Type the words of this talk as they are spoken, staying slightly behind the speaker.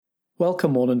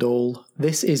Welcome one and all,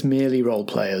 this is Merely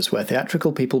Roleplayers, where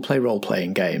theatrical people play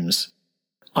role-playing games.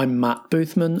 I'm Matt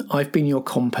Boothman, I've been your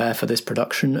compere for this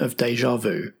production of Deja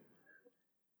Vu.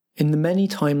 In the many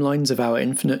timelines of our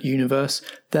infinite universe,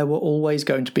 there were always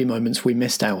going to be moments we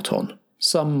missed out on,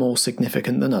 some more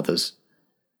significant than others.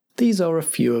 These are a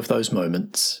few of those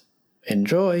moments.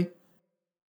 Enjoy!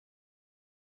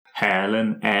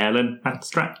 Helen,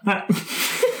 abstract.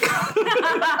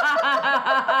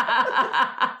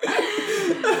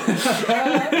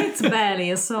 It's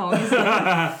barely a song, isn't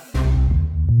it?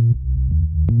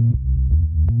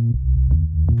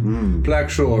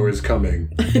 Blackshore is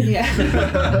coming. Yeah.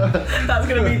 That's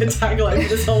going to be the tagline for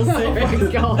this whole series. Oh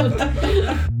my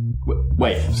god.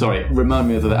 Wait, sorry, remind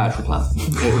me of the actual plan.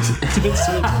 It's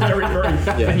very, very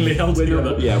thinly held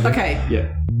together. Yeah. Okay.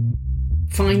 Yeah.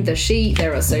 Find the sheet,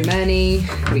 there are so many.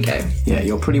 Here we go. Yeah,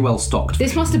 you're pretty well stocked.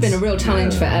 This must have been a real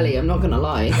challenge for Ellie, I'm not going to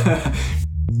lie.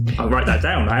 I'll write that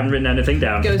down. I haven't written anything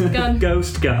down. Ghost gun.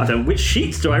 Ghost gun. I don't know, which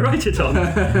sheets do I write it on?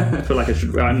 I feel like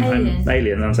I'm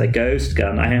alien, and I'll say ghost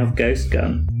gun. I have ghost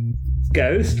gun.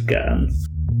 Ghost gun.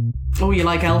 Oh, you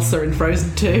like Elsa in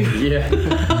Frozen 2?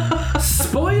 Yeah.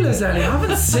 Spoilers, Ellie. I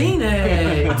haven't seen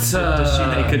it. Does she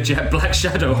make a jet black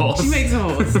shadow horse? She makes a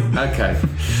horse. Okay.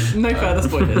 No further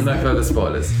spoilers. No further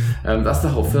spoilers. That's the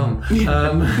whole film.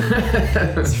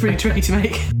 It's really tricky to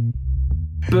make.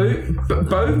 Boot.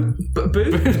 Boat?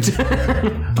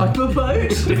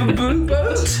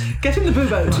 Get in the boo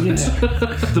boat.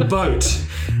 The boat.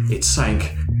 It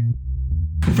sank.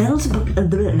 No.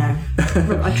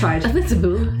 I tried.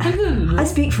 I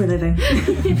speak for a living.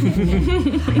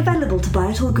 Available to buy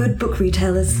at all good book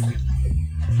retailers.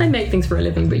 I make things for a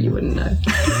living, but you wouldn't know.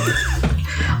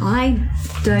 I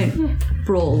don't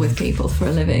brawl with people for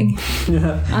a living.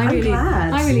 I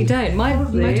really don't. My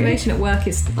motivation at work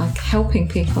is like helping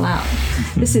people out.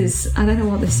 I don't know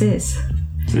what this is.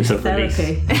 It's a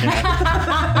Therapy.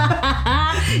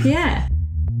 Yeah.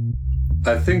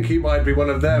 I think he might be one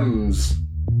of them's.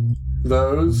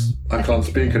 Those? I can't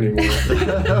speak anymore.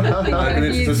 I've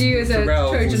used you as a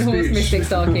Trojan horse mystic,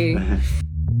 Starkey.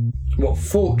 What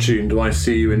fortune do I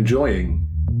see you enjoying?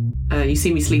 You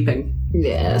see me sleeping.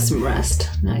 Yeah, some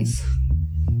rest. Nice.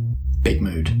 Big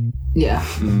mood. Yeah.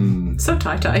 So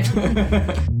tie-tie.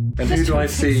 And who do I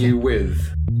see you with?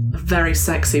 A very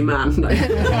sexy man. This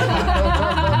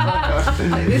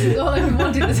is all I've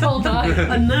wanted this whole time.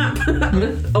 A nap.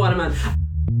 Oh, and a man.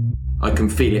 I can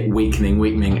feel it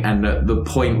weakening, and at the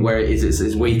point where it is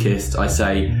its weakest, I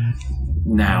say,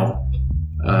 now.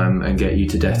 And get you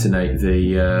to detonate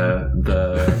the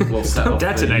we'll set off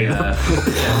Detonate?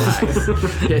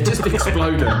 yeah, just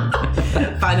explode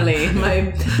it. Finally,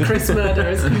 my Chris murder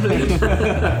is complete.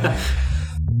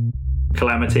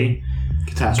 Calamity.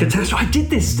 Catastrophe. I did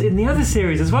this in the other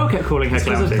series as well, kept calling her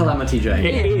Because of Calamity. Calamity Jane.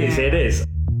 It is.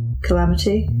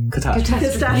 Calamity.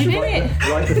 Catastrophe. You did it.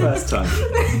 Right the first time.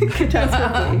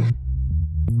 Catastrophe.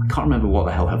 I can't remember what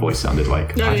the hell her voice sounded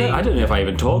like. I don't know if I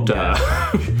even talked to her.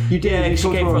 You did. She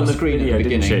came from the green at the didn't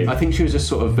beginning. she? I think she was just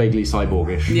sort of vaguely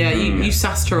cyborgish. Yeah, you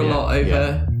sassed her a lot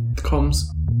over the comms.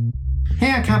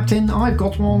 Here, Captain, I've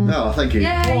got one. Oh, thank you.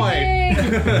 Yay!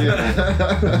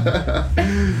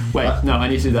 Wait, no, I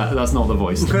need to do that. That's not the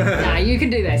voice. Nah, you can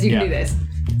do this. You can do this.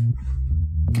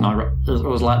 Can I? It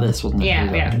was like this, wasn't it? Yeah.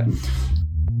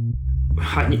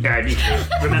 I need to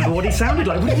remember what he sounded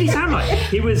like. What did he sound like?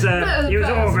 He was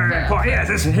all very quiet. Yes,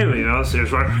 this is who he was. It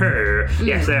was like,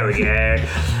 yes, there we go.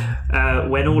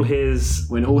 When all his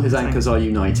anchors are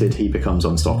united, he becomes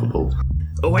unstoppable.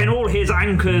 When all his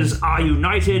anchors are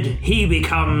united, he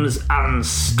becomes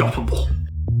unstoppable.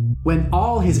 When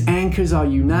all his anchors are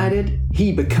united,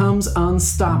 he becomes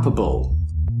unstoppable.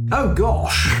 Oh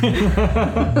gosh!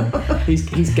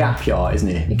 he's Gapyar, isn't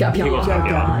he?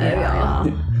 Gapyar. There we are.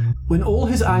 When all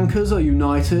his anchors are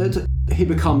united, he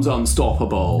becomes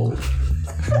unstoppable.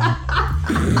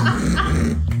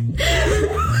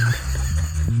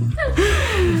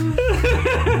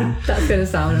 That's going to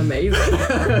sound amazing.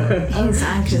 His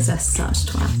anchors are such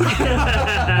twats.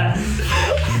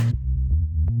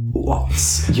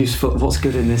 What's useful? What's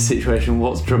good in this situation?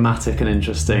 What's dramatic and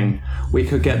interesting? We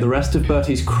could get the rest of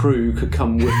Bertie's crew could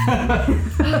come with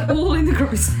them. All in the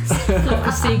groups. Flock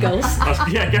of seagulls.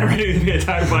 Yeah, get ready to be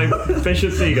attacked by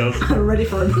vicious seagulls. I'm ready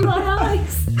for him. My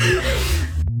eyes.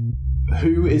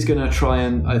 Who is going to try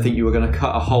and... I think you were going to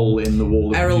cut a hole in the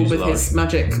wall of Errol the with fuselage. his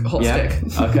magic hot stick.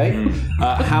 Okay.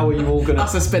 How are you all going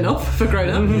That's to... a spin-off for grown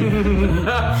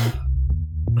up.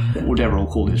 What would Errol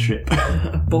call his ship?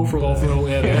 Bovril,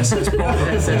 yeah, the SS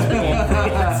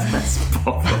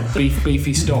Bovril.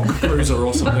 Beefy stock cruiser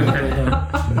or something.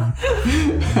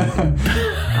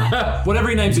 Whatever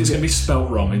he names it's going to be spelt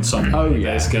wrong in some way. Oh,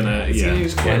 yeah. It's going to...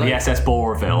 The SS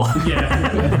Boroville.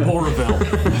 Yeah, Boroville.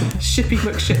 Shippy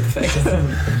McShipface.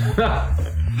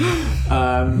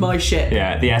 My ship.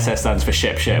 Yeah, the SS stands for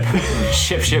ship. Ship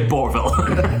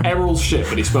Boroville. Errol's ship,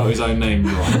 but he spelled his own name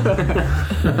wrong.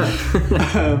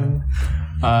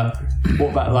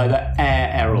 What about like the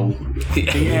Air Errol? The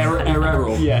Air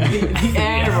Errol. Yeah. The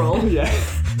Errol. Yeah.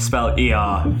 Spelled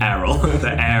E-R, Errol.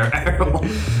 The Air Errol.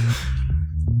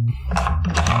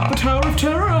 The Tower of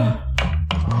Terror.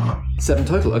 7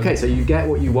 total. Okay, so you get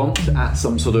what you want at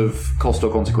some sort of cost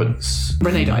or consequence.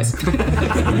 Renee dies. In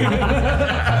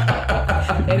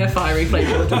a fiery flame.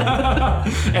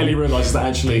 Ellie realises that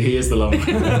actually he is the love. The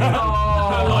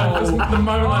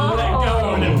moment I let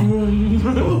go and it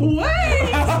boom.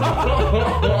 Wait!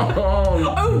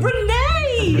 Oh,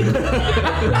 Renee!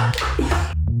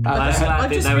 I'm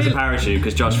glad that there was a parachute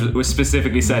because Josh was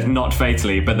specifically said not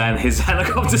fatally, but then his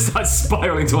helicopter starts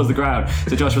spiralling towards the ground.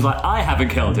 So Josh was like, I haven't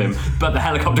killed him, but the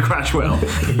helicopter crash will.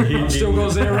 I've still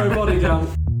got 0 body count.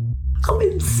 I'm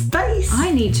in space. I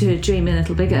need to dream a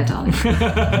little bigger, darling.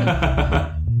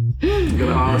 I'm going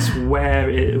to ask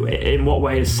in what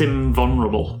way is Sim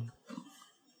vulnerable?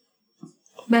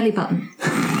 Belly button.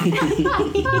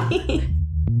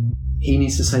 He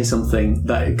needs to say something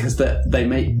that because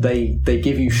they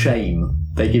give you shame.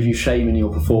 They give you shame in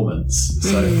your performance.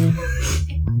 So,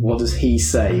 what does he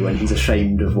say when he's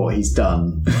ashamed of what he's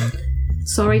done?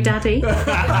 Sorry, Daddy.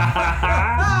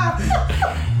 That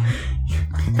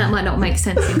might not make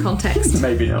sense in context.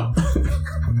 Maybe not.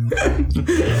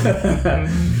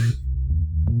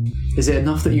 Is it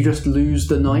enough that you just lose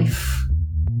the knife?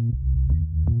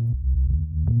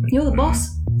 You're the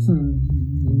boss.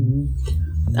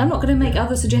 I'm not going to make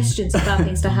other suggestions about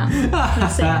things to happen.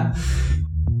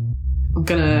 I'm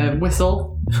gonna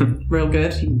whistle real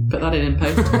good. You can put that in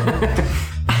post.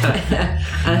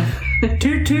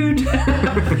 Toot toot.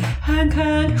 Hand.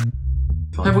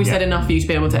 Have we said enough for you to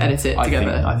be able to edit it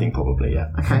together? I think probably, yeah.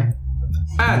 Okay.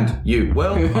 And you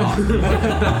will.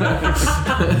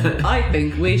 I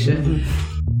think we should.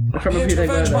 I can't remember who they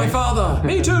were. My father.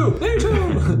 Me too.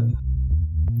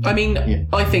 I mean,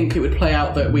 I think it would play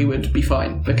out that we would be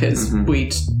fine because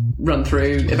we'd run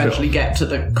through, eventually get to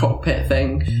the cockpit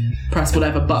thing, press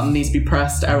whatever button needs to be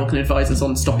pressed. Errol can advise us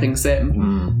on stopping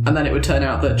Sim, and then it would turn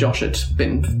out that Josh had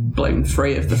been blown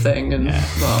free of the thing and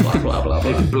blah blah blah blah blah.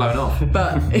 He's been blown off.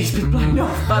 But he's been blown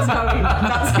off. That's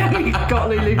how he got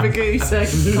Lulu Bagoo. So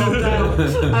calm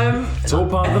down. It's all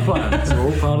part of the plan. It's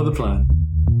all part of the plan.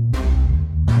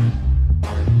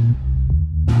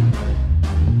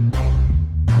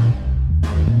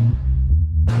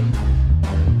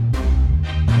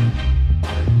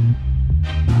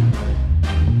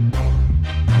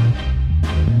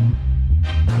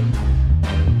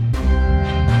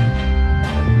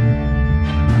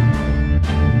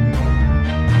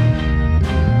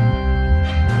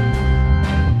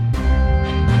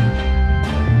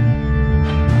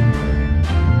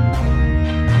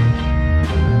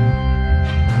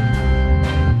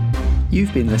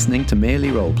 You've been listening to Merely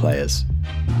Roleplayers.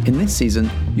 In this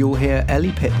season, you'll hear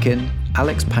Ellie Pitkin,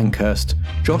 Alex Pankhurst,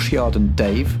 Josh Yard and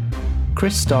Dave,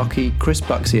 Chris Starkey, Chris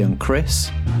Buxey and Chris,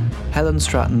 Helen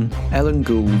Stratton, Ellen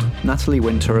Gould, Natalie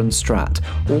Winter and Strat,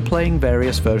 all playing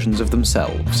various versions of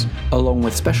themselves, along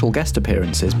with special guest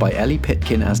appearances by Ellie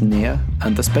Pitkin as Nia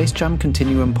and the Space Jam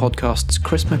Continuum podcast's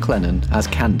Chris McLennan as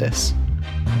Candice.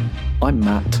 I'm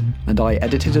Matt, and I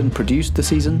edited and produced the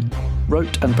season,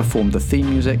 wrote and performed the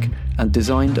theme music, and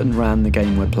designed and ran the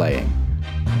game we're playing.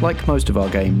 Like most of our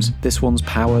games, this one's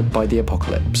powered by the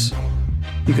Apocalypse.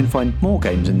 You can find more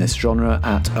games in this genre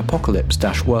at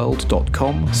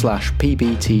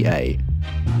apocalypse-world.com/pbta.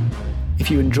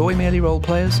 If you enjoy Merely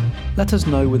Roleplayers, let us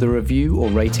know with a review or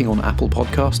rating on Apple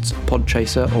Podcasts,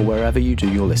 Podchaser, or wherever you do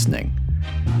your listening.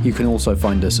 You can also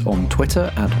find us on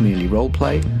Twitter at Merely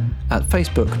Roleplay, at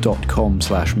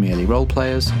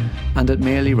facebook.com/merelyroleplayers, and at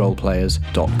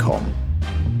merelyroleplayers.com.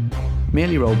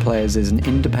 Merely Roleplayers is an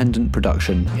independent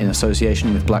production in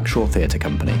association with Blackshaw Theatre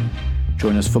Company.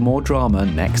 Join us for more drama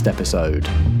next episode.